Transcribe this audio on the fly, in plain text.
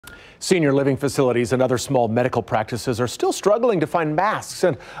Senior living facilities and other small medical practices are still struggling to find masks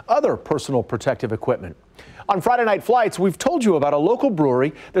and other personal protective equipment. On Friday Night Flights, we've told you about a local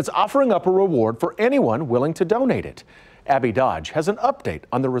brewery that's offering up a reward for anyone willing to donate it. Abby Dodge has an update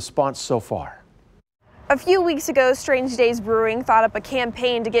on the response so far. A few weeks ago, Strange Days Brewing thought up a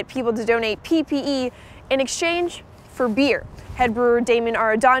campaign to get people to donate PPE in exchange for beer. Head brewer Damon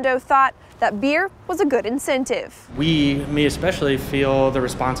Arredondo thought that beer was a good incentive. Me especially, feel the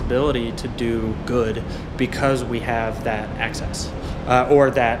responsibility to do good because we have that access or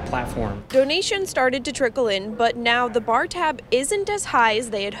that platform. Donations started to trickle in, but now the bar tab isn't as high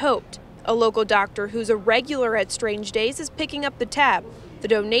as they had hoped. A local doctor who's a regular at Strange Days is picking up the tab. The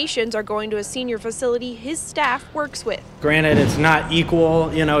donations are going to a senior facility his staff works with. Granted, it's not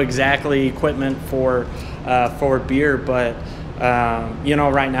equal, exactly equipment for beer, but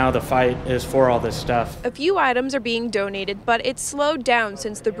right now the fight is for all this stuff. A few items are being donated, but it's slowed down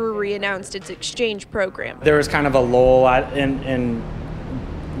since the brewery announced its exchange program. There was kind of a lull and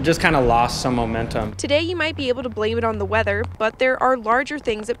just kind of lost some momentum. Today you might be able to blame it on the weather, but there are larger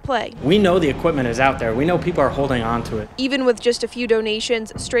things at play. We know the equipment is out there. We know people are holding on to it. Even with just a few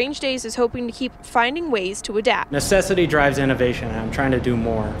donations, Strange Days is hoping to keep finding ways to adapt. Necessity drives innovation, and I'm trying to do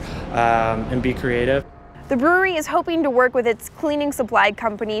more and be creative. The brewery is hoping to work with its cleaning supply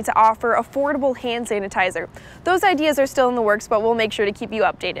company to offer affordable hand sanitizer. Those ideas are still in the works, but we'll make sure to keep you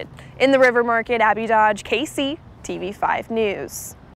updated. In the River Market, Abby Dodge, KC, TV5 News.